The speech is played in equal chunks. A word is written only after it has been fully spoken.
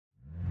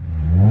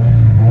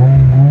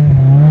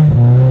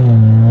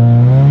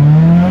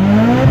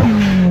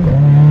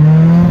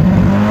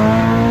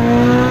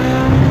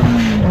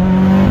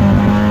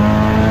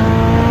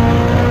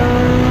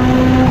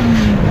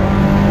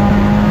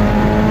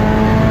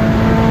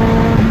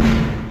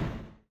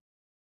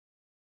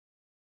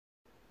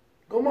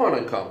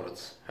morning,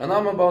 comrades, and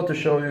I'm about to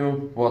show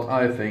you what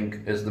I think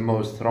is the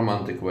most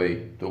romantic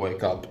way to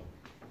wake up.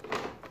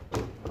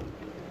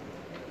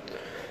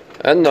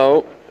 And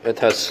no, it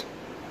has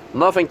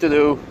nothing to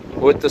do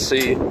with the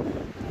sea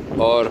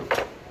or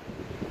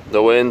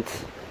the wind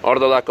or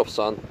the lack of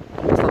sun.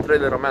 It's not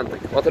really romantic.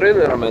 What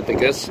really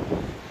romantic is,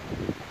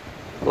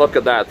 look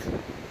at that,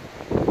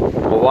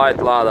 a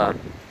white Lada.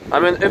 I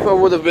mean, if I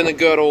would have been a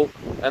girl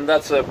and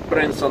that's a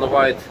prince on a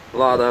white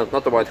Lada,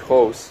 not a white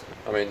horse,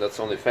 I mean, that's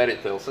only fairy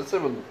tales. It's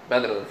even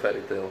better than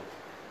fairy tale.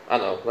 I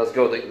know, let's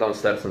go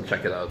downstairs and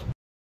check it out.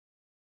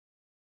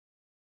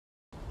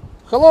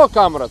 Hello,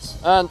 comrades,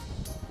 and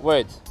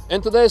wait,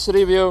 in today's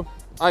review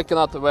I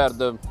cannot wear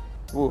the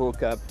woohoo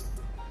cap.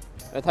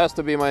 It has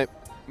to be my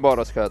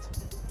Boris hat.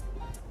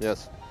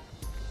 Yes.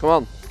 Come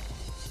on.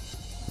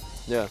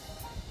 Yeah.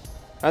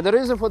 And the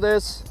reason for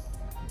this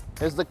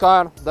is the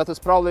car that is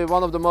probably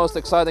one of the most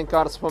exciting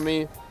cars for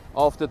me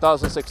of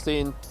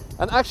 2016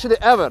 and actually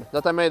ever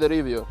that I made a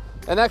review.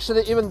 And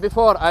actually even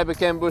before I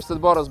became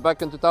Boosted Boris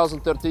back in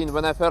 2013,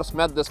 when I first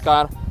met this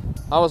car,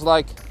 I was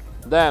like,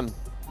 damn,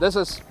 this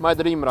is my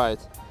dream ride.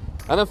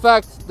 And in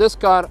fact, this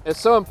car is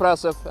so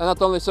impressive, and not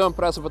only so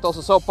impressive but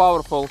also so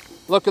powerful.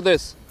 Look at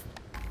this.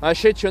 I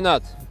shit you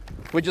not.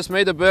 We just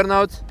made a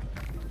burnout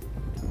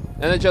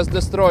and it just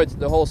destroyed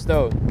the whole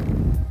stove.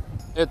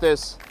 It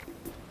is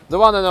the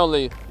one and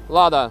only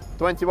Lada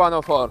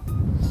 2104.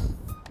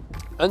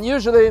 And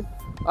usually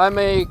I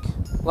make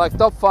like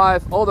top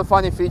 5, all the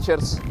funny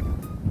features,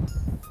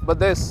 but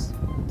this,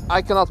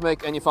 I cannot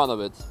make any fun of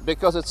it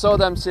because it's so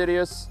damn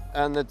serious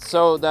and it's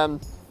so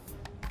damn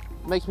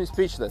makes me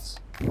speechless.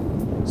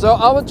 So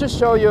I will just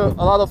show you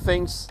a lot of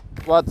things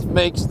what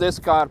makes this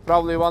car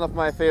probably one of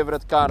my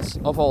favorite cars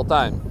of all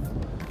time.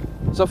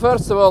 So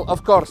first of all,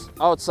 of course,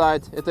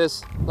 outside it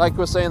is, like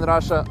we say in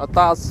Russia, a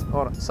Taz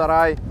or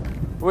Sarai,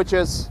 which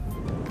is,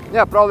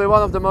 yeah, probably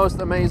one of the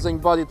most amazing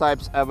body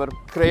types ever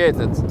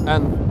created,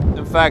 and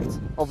in fact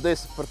of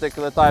this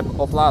particular type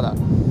of Lada.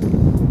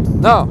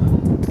 Now,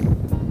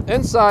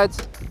 inside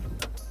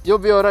you'll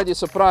be already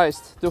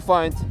surprised to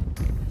find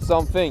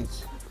some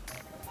things.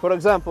 For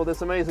example,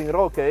 this amazing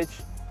roll cage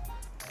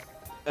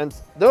and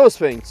those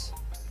things.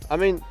 I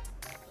mean,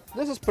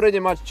 this is pretty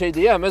much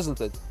JDM,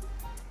 isn't it?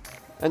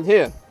 And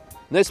here,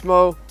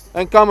 Nismo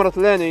and Carmrade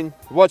Lenin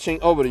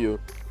watching over you.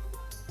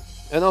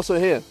 And also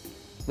here,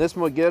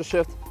 Nismo gear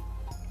shift.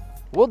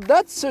 Would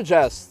that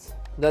suggest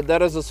that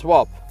there is a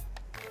swap?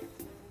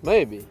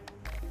 Maybe.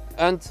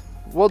 And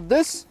would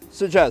this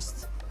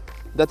suggest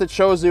that it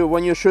shows you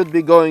when you should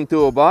be going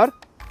to a bar?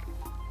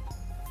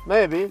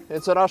 Maybe.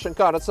 It's a Russian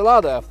car, it's a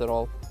Lada after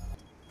all.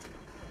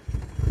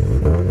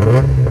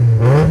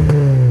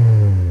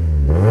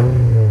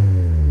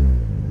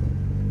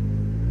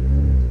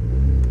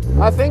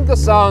 I think the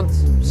sound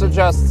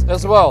suggests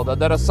as well that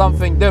there is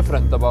something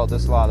different about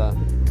this Lada.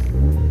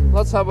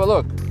 Let's have a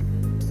look.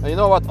 And you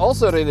know what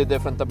also really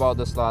different about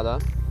this Lada?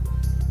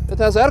 It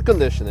has air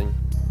conditioning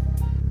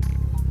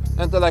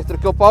and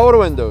electrical power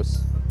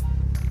windows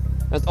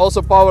and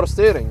also power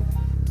steering.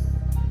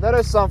 There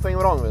is something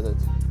wrong with it,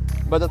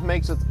 but it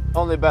makes it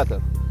only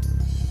better.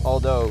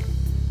 Although,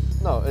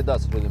 no, it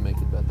does really make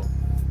it better.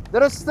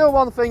 There is still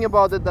one thing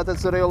about it that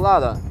it's a real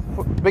Lada.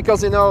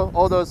 Because you know,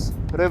 all those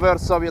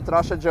reverse Soviet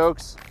Russia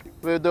jokes,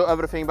 we do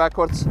everything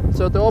backwards.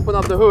 So to open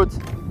up the hood,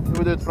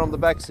 we do it from the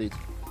back seat.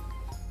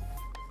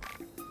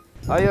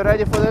 Are you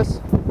ready for this?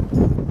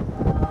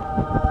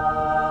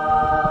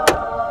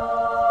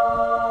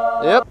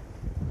 Yep.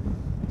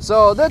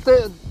 So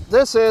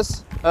this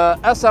is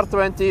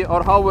SR20,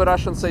 or how we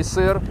Russians say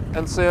sir,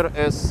 and sir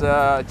is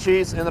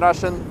cheese in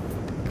Russian.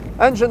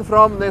 Engine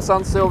from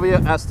Nissan Silvia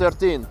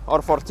S13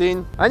 or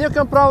 14, and you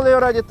can probably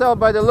already tell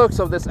by the looks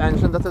of this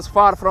engine that it's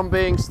far from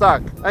being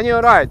stock. And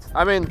you're right,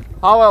 I mean,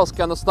 how else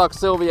can a stock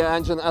Silvia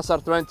engine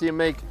SR20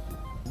 make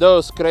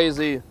those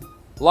crazy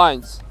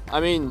lines? I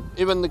mean,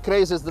 even the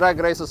craziest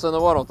drag racers in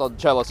the world are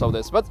jealous of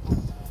this, but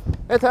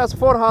it has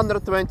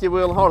 420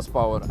 wheel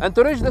horsepower, and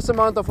to reach this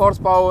amount of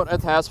horsepower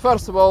it has,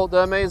 first of all,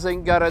 the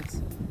amazing Garrett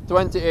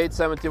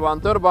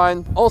 2871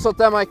 turbine, also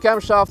Temi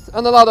camshaft,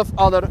 and a lot of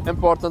other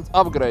important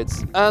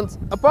upgrades. And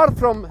apart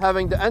from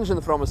having the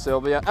engine from a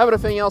Silvia,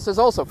 everything else is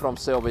also from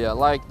Silvia,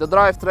 like the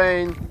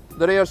drivetrain,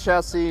 the rear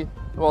chassis,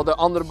 well, the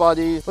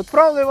underbody. But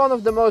probably one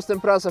of the most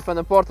impressive and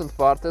important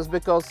part is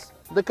because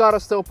the car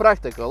is still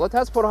practical. It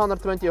has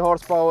 420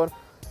 horsepower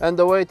and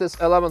the weight is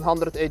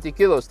 1180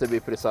 kilos to be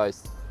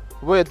precise.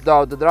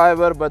 Without the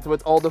driver, but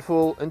with all the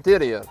full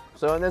interior.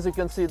 So, and as you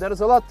can see, there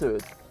is a lot to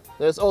it.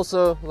 There's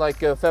also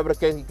like a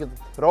fabricated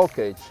roll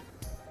cage,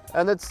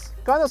 and it's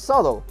kind of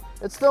subtle.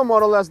 It's still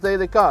more or less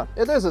daily car.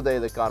 It is a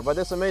daily car by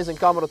this amazing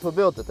Carmrade who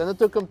built it, and it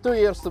took him 2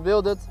 years to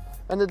build it,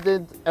 and it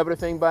did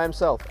everything by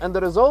himself. And the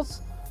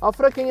results are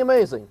freaking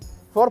amazing.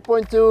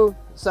 4.2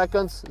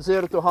 seconds,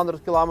 0 to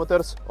 100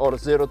 kilometers, or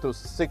 0 to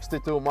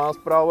 62 miles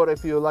per hour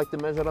if you like to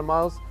measure in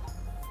miles.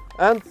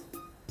 And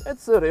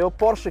it's a real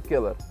Porsche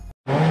killer.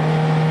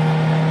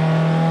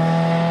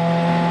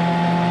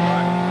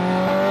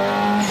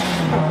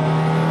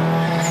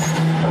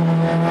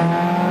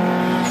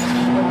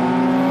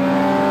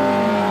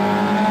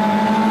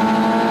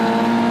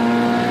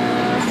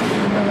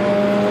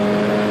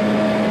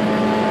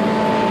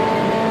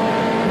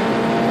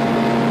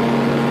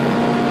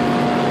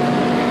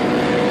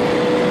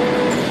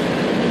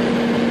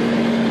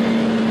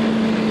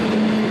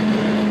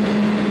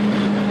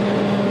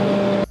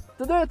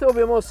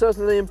 be most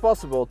certainly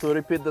impossible to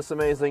repeat this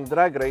amazing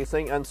drag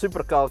racing and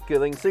supercar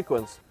killing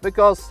sequence,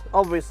 because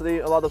obviously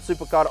a lot of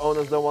supercar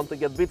owners don't want to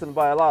get beaten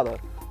by a Lada,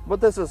 but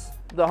this is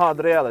the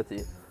hard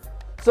reality.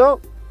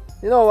 So,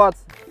 you know what,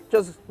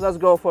 just let's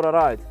go for a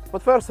ride.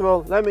 But first of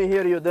all, let me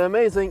hear you the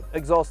amazing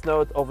exhaust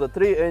note of the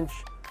 3-inch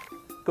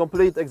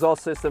complete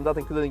exhaust system, that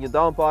including the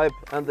downpipe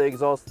and the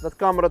exhaust that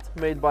Carmrade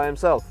made by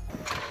himself.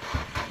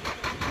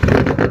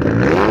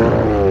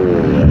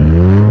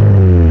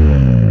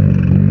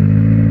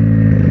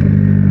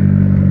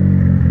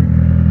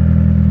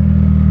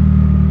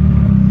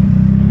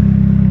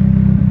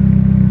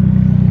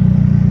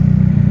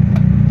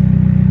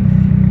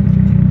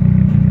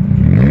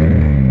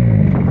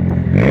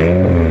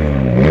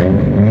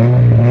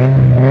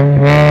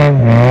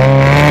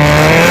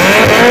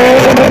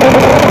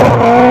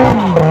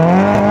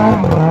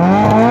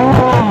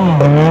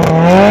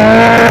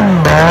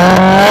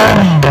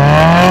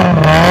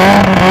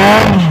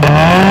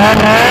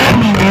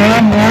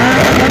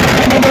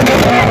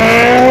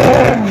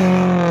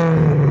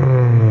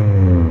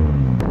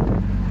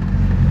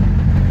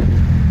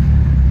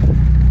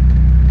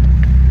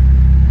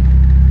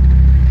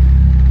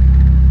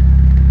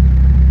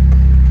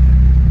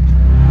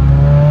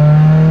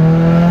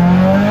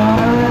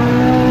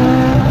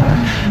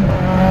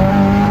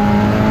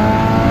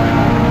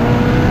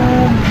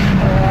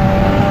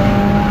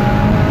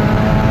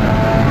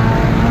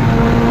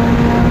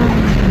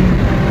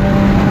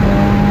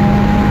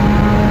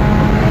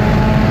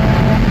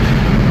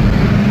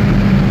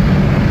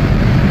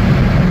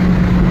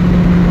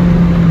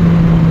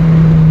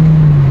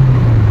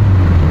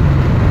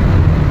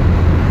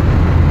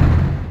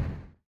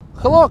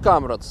 Hello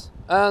comrades,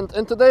 and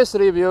in today's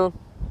review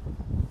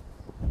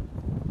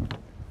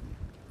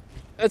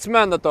it's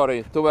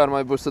mandatory to wear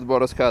my Boosted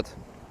Boris hat,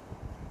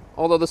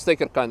 although the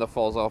sticker kind of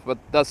falls off, but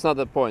that's not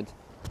the point.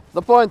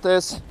 The point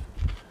is...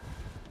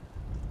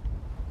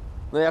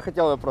 Ну я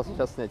хотел его просто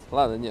сейчас снять.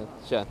 Ладно, нет,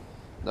 сейчас.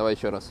 Давай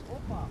еще раз.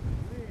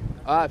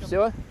 А,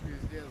 все?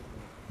 Пиздец.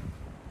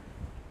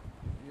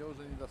 Ее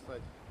уже не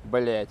достать.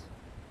 Блять.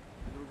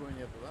 Другой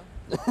нету,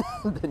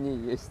 да? Да не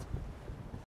есть.